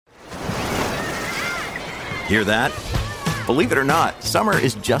Hear that? Believe it or not, summer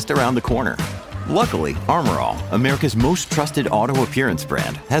is just around the corner. Luckily, Armor All, America's most trusted auto appearance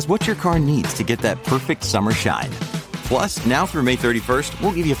brand, has what your car needs to get that perfect summer shine. Plus, now through May 31st,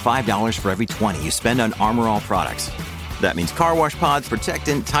 we'll give you $5 for every $20 you spend on Armor All products. That means car wash pods,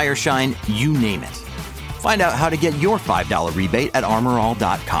 protectant, tire shine, you name it. Find out how to get your $5 rebate at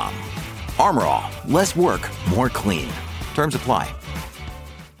armorall.com. Armor All, less work, more clean. Terms apply.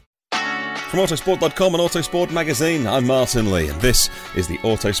 From Autosport.com and Autosport Magazine, I'm Martin Lee, and this is the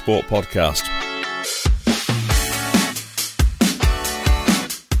Autosport Podcast.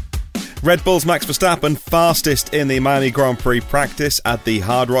 Red Bull's Max Verstappen fastest in the Miami Grand Prix practice at the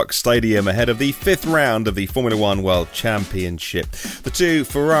Hard Rock Stadium ahead of the 5th round of the Formula One World Championship. The two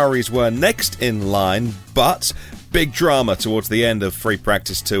Ferraris were next in line, but big drama towards the end of free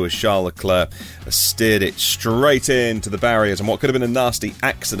practice 2 as Charles Leclerc steered it straight into the barriers, and what could have been a nasty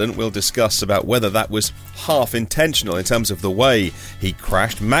accident. We'll discuss about whether that was half intentional in terms of the way he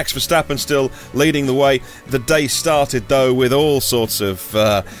crashed. Max Verstappen still leading the way. The day started though with all sorts of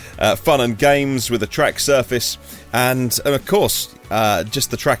fun and games with the track surface and of course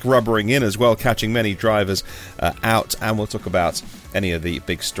just the track rubbering in as well, catching many drivers out, and we'll talk about any of the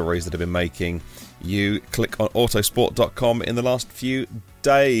big stories that have been making you click on autosport.com in the last few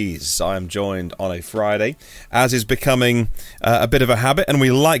days. I am joined on a Friday, as is becoming a bit of a habit, and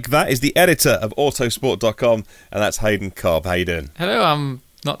we like that, is the editor of autosport.com, and that's Hayden Cobb. How you doing? Hello, I'm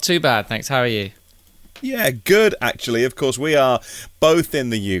not too bad, thanks. How are you? Yeah, good, actually. Of course, we are both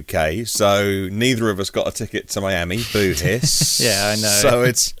in the UK, so neither of us got a ticket to Miami. Boo hiss. Yeah, I know. So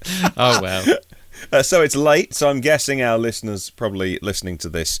it's... Oh, well. So it's late, so I'm guessing our listeners probably listening to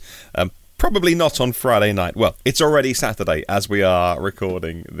this probably not on Friday night. Well, it's already Saturday as we are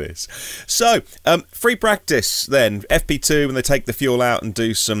recording this. So, free practice then. FP2, when they take the fuel out and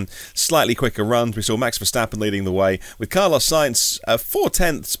do some slightly quicker runs. We saw Max Verstappen leading the way with Carlos Sainz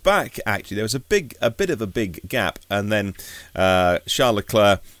 4/10 back, actually. There was a bit of a big gap. And then Charles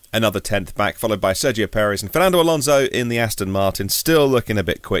Leclerc another 10th back, followed by Sergio Perez and Fernando Alonso in the Aston Martin, still looking a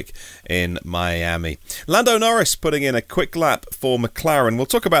bit quick in Miami. Lando Norris putting in a quick lap for McLaren. We'll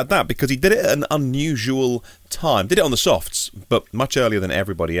talk about that because he did it at an unusual time. Did it on the softs, but much earlier than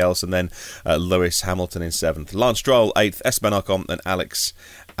everybody else. And then Lewis Hamilton in 7th. Lance Stroll 8th, Esteban Ocon and Alex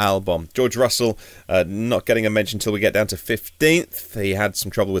Albon. George Russell not getting a mention until we get down to 15th. He had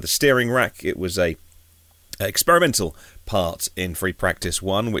some trouble with the steering rack. It was a experimental part in free practice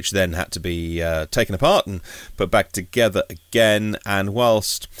 1, which then had to be taken apart and put back together again. And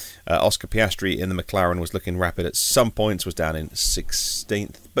whilst Oscar Piastri in the McLaren was looking rapid at some points, was down in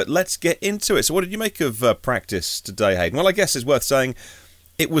 16th. But let's get into it. So what did you make of practice today, Hayden? Well, I guess it's worth saying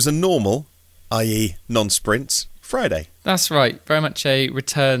it was a normal, i.e. non-sprint, Friday. That's right. Very much a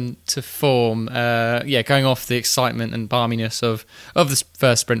return to form. Going off the excitement and balminess of the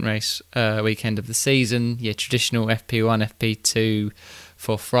first sprint race weekend of the season. Yeah, traditional FP1, FP2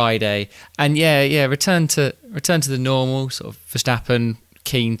 for Friday, and return to the normal sort of Verstappen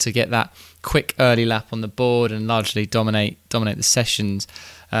keen to get that quick early lap on the board and largely dominate the sessions.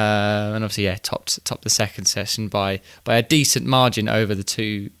 And obviously, topped the second session by a decent margin over the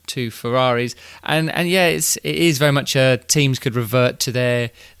two Ferraris. And it is very much teams could revert to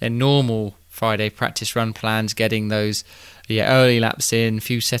their normal Friday practice run plans, getting those early laps in, a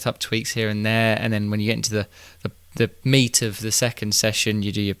few setup tweaks here and there, and then when you get into the meat of the second session,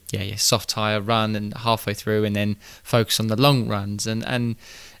 you do your soft tyre run and halfway through, and then focus on the long runs and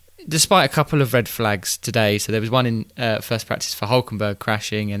despite a couple of red flags today, so there was one in first practice for Hülkenberg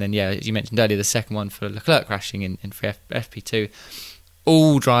crashing, and then, as you mentioned earlier, the second one for Leclerc crashing in FP2.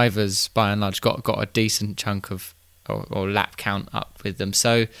 All drivers, by and large, got a decent chunk of or lap count up with them.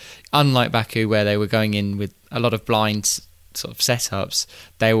 So, unlike Baku, where they were going in with a lot of blind sort of setups,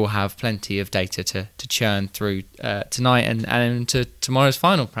 they will have plenty of data to churn through tonight and into tomorrow's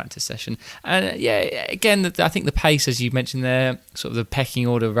final practice session. And again, I think the pace, as you mentioned there, sort of the pecking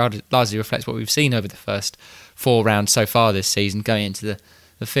order largely reflects what we've seen over the first 4 rounds so far this season, going into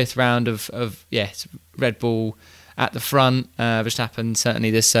the 5th round of Red Bull at the front. Verstappen,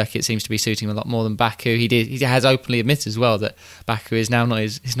 certainly this circuit seems to be suiting him a lot more than Baku. He has openly admitted as well that Baku is now not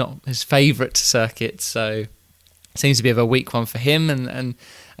his favourite circuit, so seems to be a weak one for him, and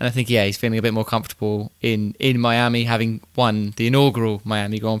I think he's feeling a bit more comfortable in Miami, having won the inaugural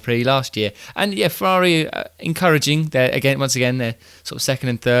Miami Grand Prix last year. And Ferrari encouraging. They're once again they're sort of second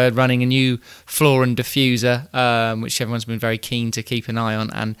and third, running a new floor and diffuser, which everyone's been very keen to keep an eye on.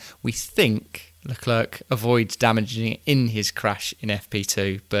 And we think Leclerc avoids damaging it in his crash in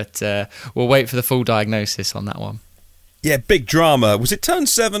FP2, but we'll wait for the full diagnosis on that one. Yeah, big drama. Was it turn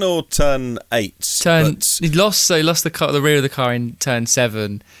 7 or turn 8? He lost the rear of the car in turn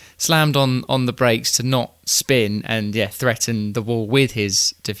 7, slammed on the brakes to not spin, and threatened the wall with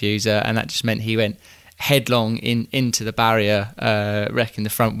his diffuser, and that just meant he went headlong into the barrier, wrecking the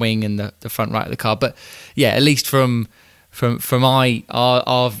front wing and the front right of the car. But at least from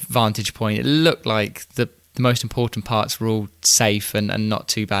our vantage point, it looked like the most important parts were all safe and not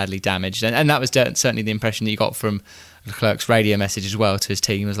too badly damaged, and that was certainly the impression that you got from Leclerc's radio message as well to his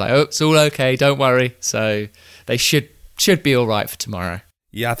team. It was like, oh, it's all okay, don't worry. So they should be all right for tomorrow.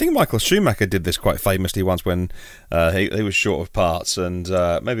 Yeah, I think Michael Schumacher did this quite famously once when he was short of parts, and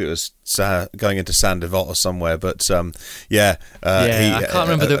maybe it was going into Saint Devote or somewhere. But I can't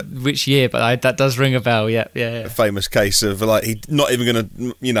remember which year, but that does ring a bell. Yeah. A famous case of like he not even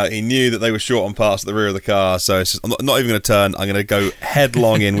going to, he knew that they were short on parts at the rear of the car, so it's just, I'm not even going to turn. I'm going to go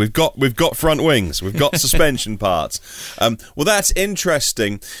headlong in. We've got front wings, we've got suspension parts. Well, that's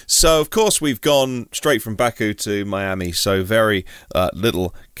interesting. So of course we've gone straight from Baku to Miami, so very little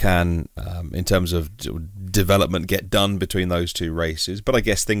can in terms of development get done between those two races, but I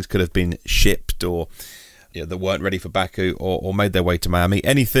guess things could have been shipped or that weren't ready for Baku or made their way to Miami.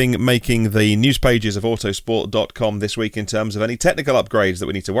 Anything making the news pages of autosport.com this week in terms of any technical upgrades that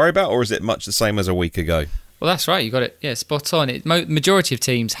we need to worry about, or is it much the same as a week ago? Well, that's right, you got it spot on. Majority of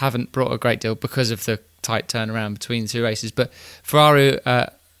teams haven't brought a great deal because of the tight turnaround between the two races, but Ferrari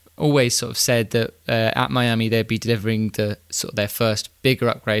always sort of said that at Miami they'd be delivering their first bigger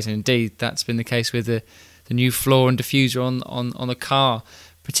upgrades, and indeed that's been the case with the new floor and diffuser on the car.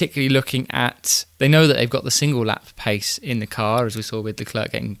 Particularly looking at, they know that they've got the single lap pace in the car, as we saw with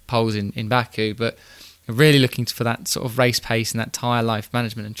Leclerc getting poles in Baku, but really looking for that sort of race pace and that tyre life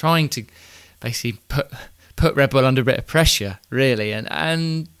management, and trying to basically put Red Bull under a bit of pressure, really.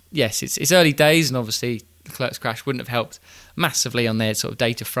 And yes, it's early days, and obviously Leclerc's crash wouldn't have helped massively on their sort of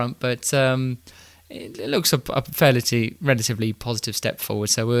data front, but it looks a relatively positive step forward.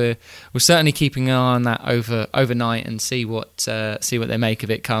 So we're certainly keeping an eye on that overnight and see what they make of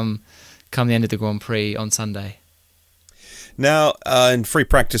it come the end of the Grand Prix on Sunday. Now, in free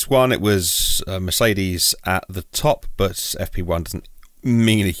practice 1, it was Mercedes at the top, but FP1 doesn't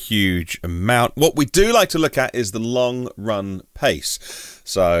mean a huge amount. What we do like to look at is the long run pace.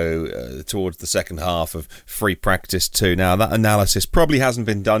 So towards the second half of free practice 2. Now that analysis probably hasn't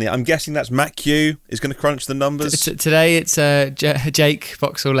been done yet. I'm guessing that's Matt Q is going to crunch the numbers. Today it's Jake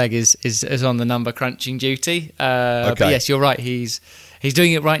Vauxhall-Legge is on the number crunching duty. Okay. But yes, you're right. He's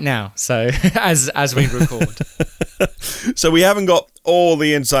doing it right now. So as we record. So we haven't got all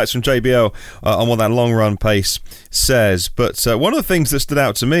the insights from JBL on what that long run pace says, but one of the things that stood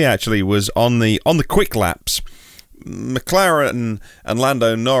out to me actually was on the quick laps. McLaren and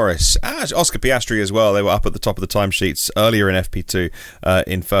Lando Norris, Oscar Piastri as well, they were up at the top of the timesheets earlier in FP2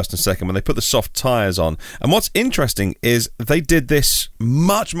 in first and second when they put the soft tyres on. And what's interesting is they did this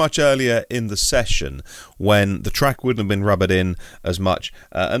much, much earlier in the session when the track wouldn't have been rubbered in as much.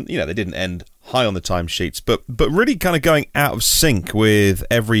 And, they didn't end high on the timesheets, but really kind of going out of sync with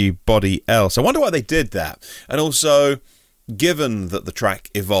everybody else. I wonder why they did that. And also, given that the track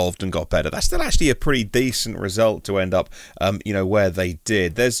evolved and got better, that's still actually a pretty decent result to end up, where they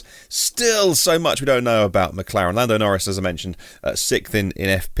did. There's still so much we don't know about McLaren. Lando Norris, as I mentioned, 6th in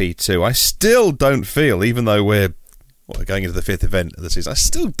FP2. I still don't feel, even though we're going into the 5th event of the season, I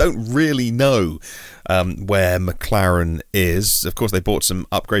still don't really know where McLaren is. Of course, they bought some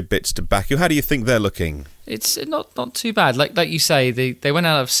upgrade bits to Baku. How do you think they're looking? It's not too bad. Like you say, they went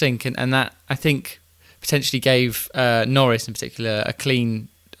out of sync, and that, I think, potentially gave Norris in particular a clean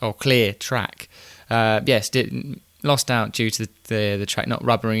or clear track. Lost out due to the track not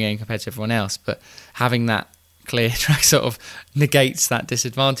rubbering in compared to everyone else, but having that clear track sort of negates that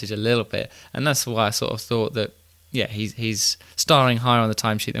disadvantage a little bit, and that's why I sort of thought that he's starring higher on the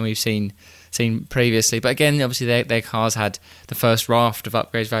timesheet than we've seen previously. But again, obviously their cars had the first raft of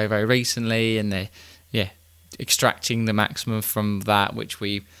upgrades very, very recently, and they're extracting the maximum from that, which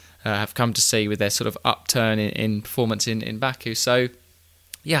we have come to see with their sort of upturn in performance in Baku. So,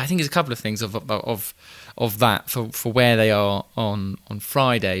 I think there's a couple of things of that for where they are on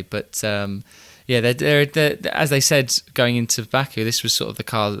Friday. But they're as they said going into Baku, this was sort of the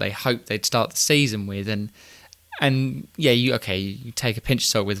car that they hoped they'd start the season with, and you take a pinch of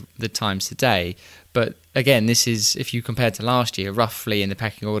salt with the times today. But again, this is, if you compare to last year, roughly in the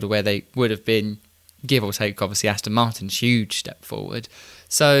pecking order where they would have been, give or take. Obviously, Aston Martin's huge step forward.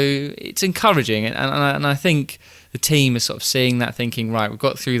 So it's encouraging, and I think the team is sort of seeing that, thinking, right, we've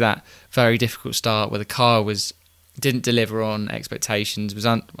got through that very difficult start where the car didn't deliver on expectations, was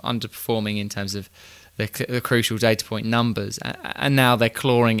underperforming in terms of the crucial data point numbers, and now they're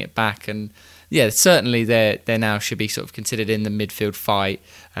clawing it back. And yeah, certainly they now should be sort of considered in the midfield fight.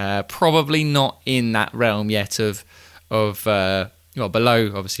 Probably not in that realm yet of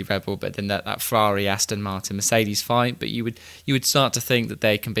below obviously Red Bull, but then that Ferrari, Aston Martin, Mercedes fight. But you would start to think that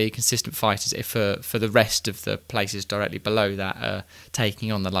they can be consistent fighters if for the rest of the places directly below that,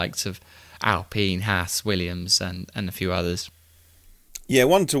 taking on the likes of Alpine, Haas, Williams, and a few others. Yeah,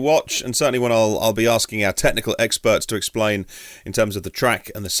 one to watch, and certainly one I'll be asking our technical experts to explain in terms of the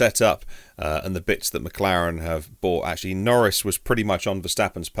track and the setup and the bits that McLaren have bought. Actually, Norris was pretty much on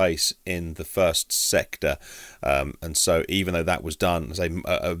Verstappen's pace in the first sector, and so even though that was done at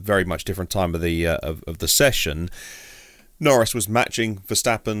a very much different time of the session, Norris was matching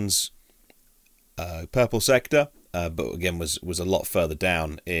Verstappen's purple sector, but again was a lot further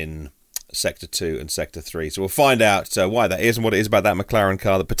down in Sector 2 and Sector 3. So we'll find out why that is and what it is about that McLaren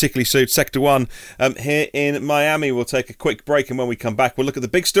car that particularly suits Sector 1 here in Miami. We'll take a quick break, and when we come back, we'll look at the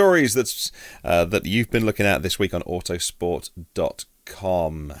big stories that you've been looking at this week on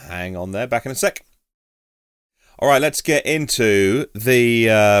autosport.com. Hang on there, back in a sec. All right, let's get into we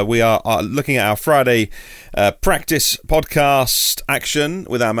are looking at our Friday practice podcast action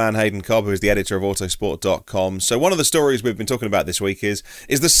with our man Hayden Cobb, who is the editor of autosport.com. So one of the stories we've been talking about this week is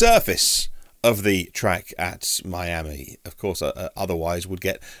the surface of the track at Miami. Of course, otherwise would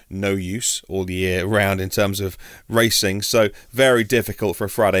get no use all year round in terms of racing. So very difficult for a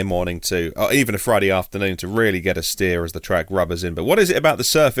Friday morning or even a Friday afternoon to really get a steer as the track rubbers in. But what is it about the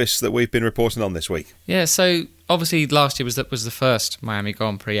surface that we've been reporting on this week? Yeah, so obviously last year was the first Miami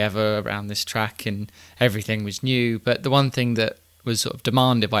Grand Prix ever around this track, and everything was new. But the one thing that was sort of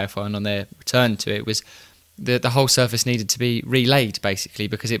demanded by F1 on their return to it was the whole surface needed to be relaid, basically,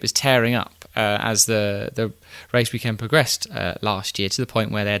 because it was tearing up as the race weekend progressed last year, to the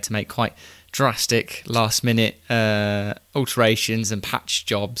point where they had to make quite drastic last-minute alterations and patch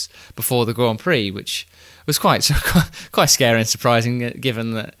jobs before the Grand Prix, which was quite scary and surprising,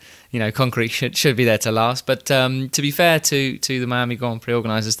 given that concrete should be there to last. But to be fair to the Miami Grand Prix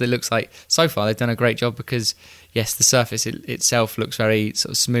organisers, it looks like so far they've done a great job, because yes, the surface itself looks very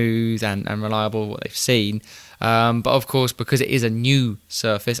sort of smooth and reliable, what they've seen. But of course, because it is a new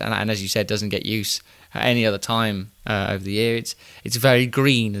surface, and as you said, doesn't get use at any other time over the year, it's very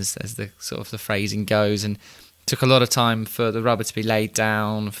green, as the sort of the phrasing goes, and took a lot of time for the rubber to be laid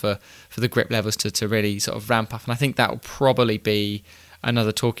down, for the grip levels to really sort of ramp up. And I think that will probably be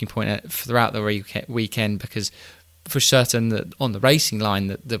another talking point throughout the weekend, because for certain that on the racing line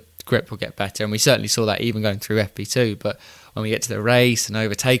that the grip will get better, and we certainly saw that even going through FP2. But when we get to the race, and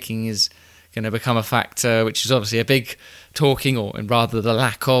overtaking is going to become a factor, which is obviously a big talking, and rather the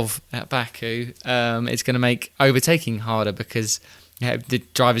lack of at Baku, it's going to make overtaking harder, because the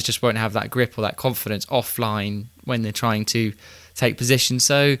drivers just won't have that grip or that confidence offline when they're trying to take position.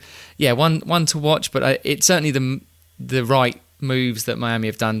 So yeah, one to watch, but it's certainly the right moves that Miami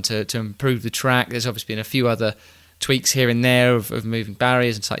have done to improve the track. There's obviously been a few other tweaks here and there of moving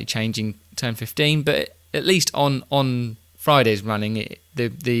barriers and slightly changing turn 15, but at least on Friday's running,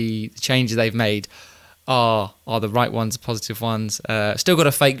 the changes they've made are the right ones, positive ones. Still got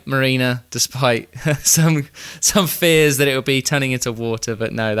a fake marina, despite some fears that it will be turning into water,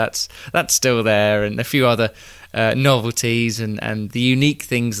 but no, that's still there, and a few other novelties and the unique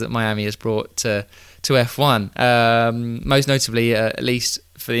things that Miami has brought to F1. Most notably, at least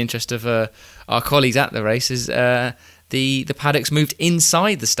for the interest of our colleagues at the races, the paddocks moved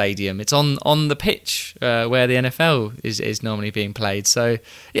inside the stadium. It's on the pitch where the NFL is normally being played. So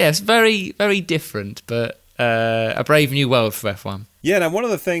yeah, it's very, very different, but a brave new world for F1. Yeah, now one of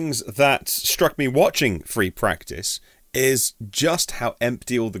the things that struck me watching free practice is just how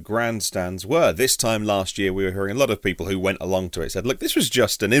empty all the grandstands were. This time last year, we were hearing a lot of people who went along to it said, look, this was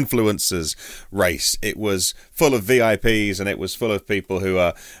just an influencers race. It was full of VIPs, and it was full of people who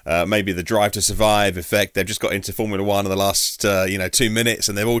are maybe the Drive to Survive effect. They've just got into Formula One in the last 2 minutes,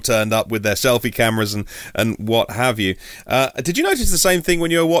 and they've all turned up with their selfie cameras and what have you. Did you notice the same thing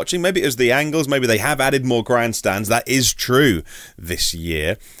when you were watching? Maybe it was the angles. Maybe they have added more grandstands. That is true this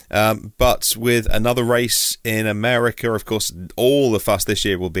year. But with another race in America, of course, all the fuss this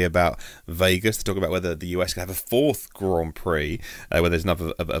year will be about Vegas, to talk about whether the US can have a fourth Grand Prix, where there's enough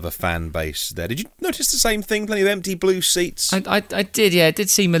of a fan base there. Did you notice the same thing? Plenty of empty blue seats? I did, yeah. It did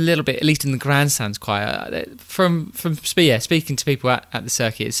seem a little bit, at least in the grandstands, quiet. From speaking to people at the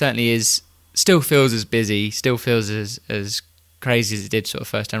circuit, it certainly still feels as busy, still feels as crazy as it did sort of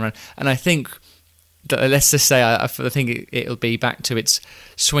first time around. And I think let's just say I think it'll be back to its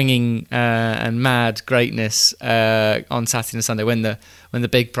swinging and mad greatness on Saturday and Sunday when the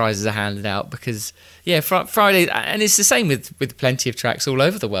big prizes are handed out, because Friday, and it's the same with plenty of tracks all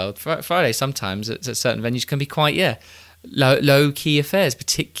over the world. Friday sometimes at certain venues can be quite low key affairs,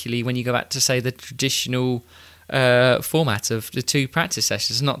 particularly when you go back to, say, the traditional format of the 2 practice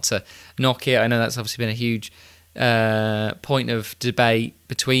sessions. Not to knock it, I know that's obviously been a huge point of debate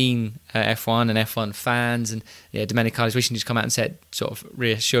between F1 and F1 fans, and Domenicali's recently just come out and said, sort of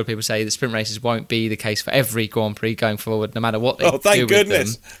reassured people, say the sprint races won't be the case for every Grand Prix going forward, no matter what they do with them. Oh, thank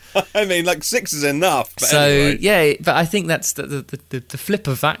goodness! I mean, like 6 is enough. But so anyway. but I think that's the flip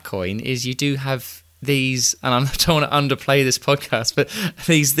of that coin is you do have these, and I don't want to underplay this podcast, but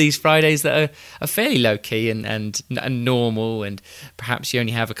these Fridays that are fairly low key and normal, and perhaps you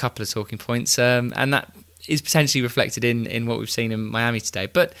only have a couple of talking points, and that is potentially reflected in what we've seen in Miami today.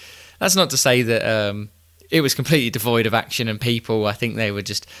 But that's not to say that it was completely devoid of action and people. I think they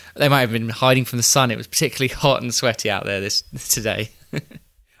might have been hiding from the sun. It was particularly hot and sweaty out there today.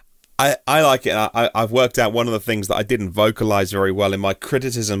 I like it. I've worked out one of the things that I didn't vocalise very well in my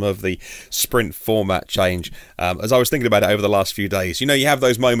criticism of the sprint format change. As I was thinking about it over the last few days, you have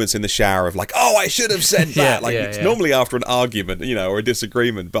those moments in the shower of like, oh, I should have said that. It's normally after an argument, or a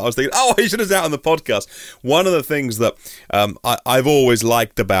disagreement. But I was thinking, oh, I should have said that on the podcast. One of the things that I've always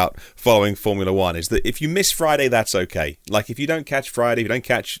liked about following Formula One is that if you miss Friday, that's okay. Like if you don't catch Friday, if you don't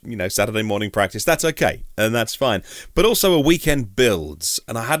catch Saturday morning practice, that's okay, and that's fine. But also a weekend builds,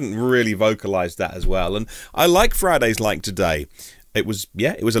 and I hadn't really vocalized that as well. And I like Fridays like today. It was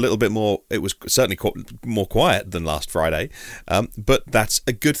a little bit more, it was certainly more quiet than last Friday, but that's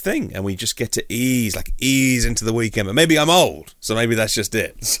a good thing, and we just get to ease into the weekend. But maybe I'm old, so maybe that's just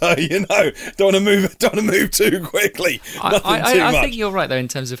it. So don't want to move too quickly. I think you're right though in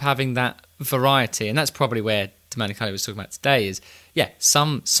terms of having that variety, and that's probably where Domenicali was talking about today. Is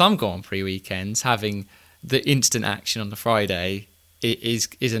some Grand Prix weekends having the instant action on the Friday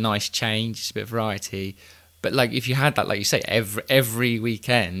is a nice change. It's a bit of variety. But like if you had that, like you say, every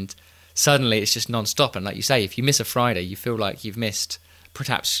weekend, suddenly it's just non-stop. And like you say, if you miss a Friday, you feel like you've missed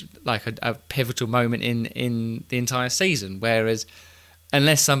perhaps like a pivotal moment in the entire season. Whereas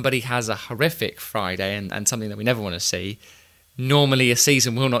unless somebody has a horrific Friday and something that we never want to see, normally a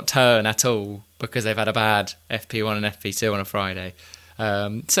season will not turn at all because they've had a bad FP1 and FP2 on a Friday.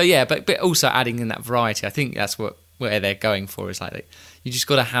 But also adding in that variety, I think that's where they're going for, is like you just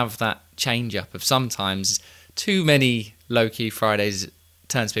got to have that change up of sometimes too many low-key Fridays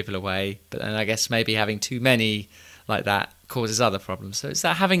turns people away, but then I guess maybe having too many like that causes other problems. So it's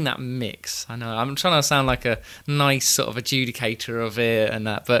that having that mix. I know I'm trying to sound like a nice sort of adjudicator of it and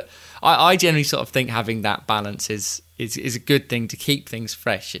that, but I generally sort of think having that balance is a good thing to keep things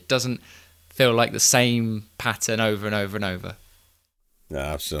fresh. It doesn't feel like the same pattern over and over and over. No,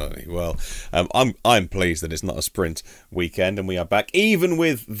 absolutely. Well, I'm pleased that it's not a sprint weekend and we are back, even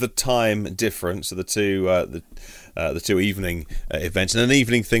with the time difference. So the two evening events and an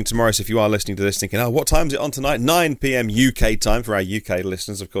evening thing tomorrow. So if you are listening to this thinking, what time is it on tonight? 9 p.m. UK time for our UK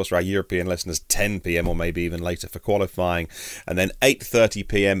listeners. Of course, for our European listeners, 10 p.m. or maybe even later for qualifying, and then 8:30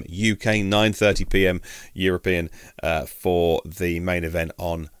 p.m. UK, 9:30 p.m. European for the main event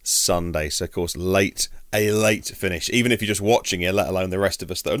on Sunday. So of course, a late finish, even if you're just watching it, let alone the rest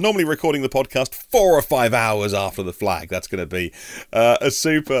of us that are normally recording the podcast 4 or 5 hours after the flag. That's going to be a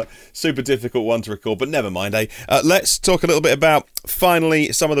super, super difficult one to record, but never mind, let's talk a little bit about,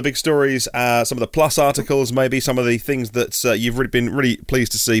 finally, some of the big stories, some of the plus articles, maybe some of the things that you've been really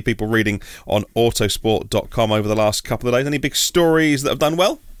pleased to see people reading on autosport.com over the last couple of days. Any big stories that have done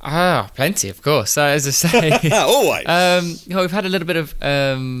well? Plenty, of course. As I say, always. We've had a little bit of.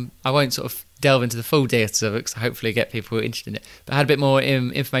 I won't sort of delve into the full details of it, because hopefully get people interested in it. But I had a bit more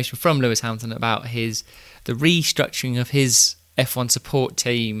information from Lewis Hamilton about the restructuring of his F1 support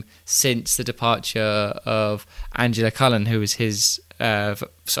team since the departure of Angela Cullen, who was his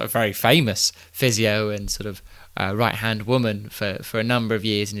sort of very famous physio and sort of right hand woman for a number of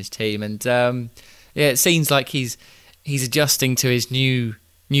years in his team. And it seems like he's adjusting to his new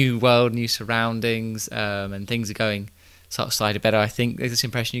world, new surroundings, and things are going sort of slightly better. I think there's this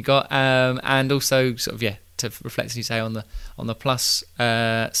impression you got, and also sort of to reflect, as you say, on the plus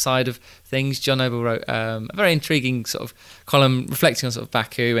side of things. John Noble wrote a very intriguing sort of column reflecting on sort of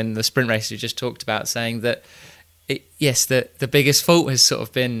Baku and the sprint race we just talked about, saying that the biggest fault has sort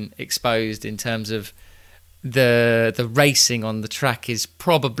of been exposed in terms of the racing on the track is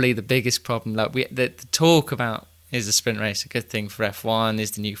probably the biggest problem. Like the talk about, is the sprint race a good thing for F1?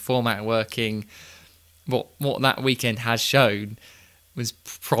 Is the new format working? What that weekend has shown, was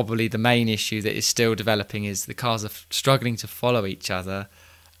probably the main issue that is still developing, is the cars are struggling to follow each other,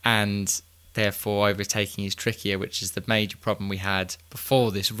 and therefore overtaking is trickier, which is the major problem we had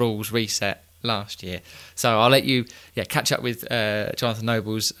before this rules reset last year. So I'll let you catch up with Jonathan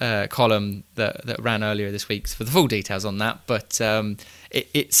Noble's column that ran earlier this week for the full details on that. But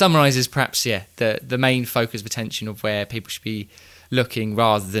it summarises perhaps the main focus of attention of where people should be looking,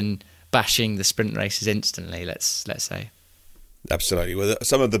 rather than bashing the sprint races instantly, let's say. Absolutely. Well,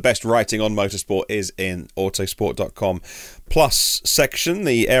 some of the best writing on motorsport is in autosport.com Plus section,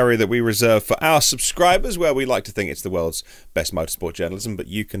 the area that we reserve for our subscribers, where we like to think it's the world's best motorsport journalism, but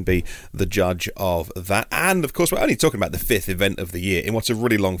you can be the judge of that. And of course, we're only talking about the 5th event of the year in what's a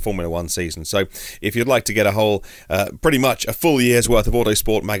really long Formula One season. So if you'd like to get a whole, pretty much a full year's worth of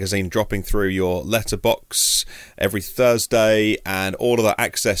Autosport magazine dropping through your letterbox every Thursday, and all of that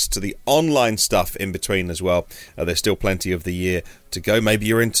access to the online stuff in between as well, there's still plenty of the year to go. Maybe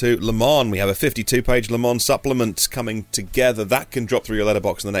you're into Le Mans. We have a 52-page Le Mans supplement coming together. That can drop through your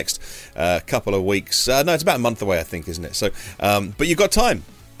letterbox in the next couple of weeks. No, it's about a month away, I think, isn't it? So, but you've got time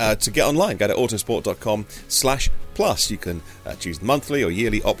to get online. Go to autosport.com/plus. You can choose the monthly or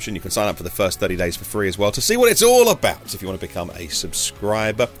yearly option. You can sign up for the first 30 days for free as well to see what it's all about if you want to become a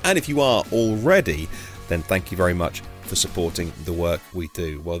subscriber. And if you are already, then thank you very much for supporting the work we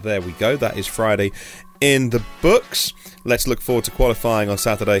do. Well, there we go. That is Friday in the books. Let's look forward to qualifying on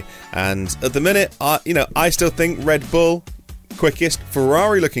Saturday. And at the minute, I still think Red Bull quickest,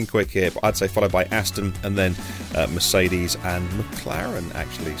 Ferrari looking quick here, but I'd say followed by Aston, and then Mercedes and McLaren,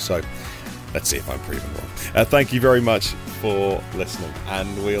 actually. So let's see if I'm proven wrong. Thank you very much for listening,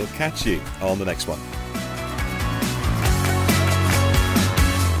 and we'll catch you on the next one.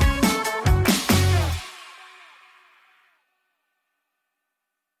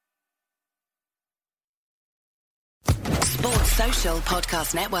 Sports Social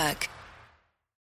Podcast Network.